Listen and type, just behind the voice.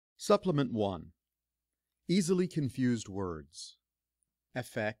Supplement 1. Easily confused words.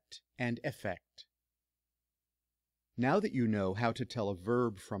 Affect and effect. Now that you know how to tell a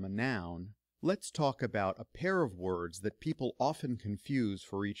verb from a noun, let's talk about a pair of words that people often confuse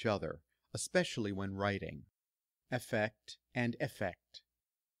for each other, especially when writing. Affect and effect.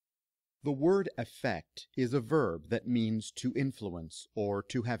 The word affect is a verb that means to influence or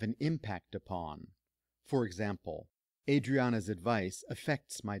to have an impact upon. For example, Adriana's advice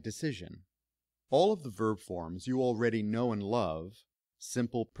affects my decision. All of the verb forms you already know and love,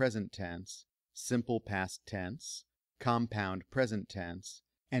 simple present tense, simple past tense, compound present tense,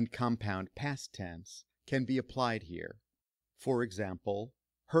 and compound past tense, can be applied here. For example,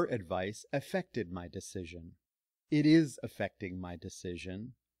 her advice affected my decision. It is affecting my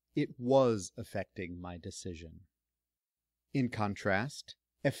decision. It was affecting my decision. In contrast,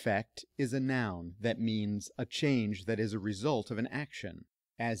 effect is a noun that means a change that is a result of an action,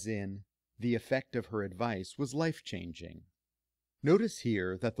 as in, the effect of her advice was life-changing. Notice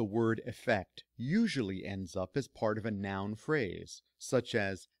here that the word effect usually ends up as part of a noun phrase, such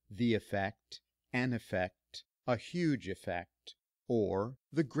as the effect, an effect, a huge effect, or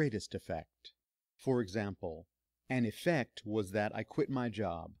the greatest effect. For example, an effect was that I quit my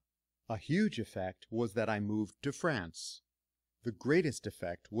job. A huge effect was that I moved to France. The greatest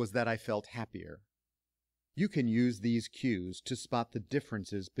effect was that I felt happier. You can use these cues to spot the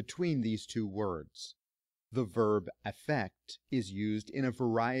differences between these two words. The verb affect is used in a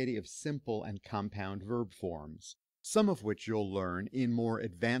variety of simple and compound verb forms, some of which you'll learn in more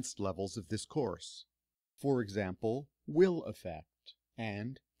advanced levels of this course. For example, will affect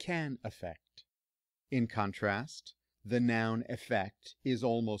and can affect. In contrast, the noun effect is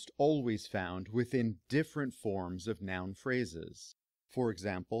almost always found within different forms of noun phrases. For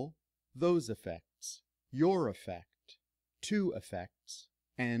example, those effects, your effect, two effects,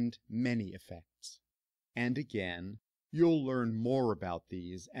 and many effects. And again, you'll learn more about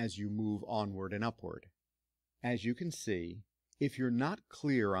these as you move onward and upward. As you can see, if you're not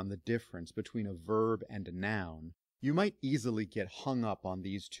clear on the difference between a verb and a noun, you might easily get hung up on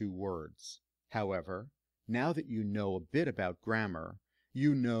these two words. However, now that you know a bit about grammar,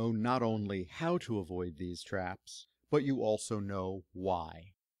 you know not only how to avoid these traps, but you also know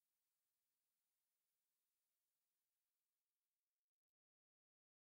why.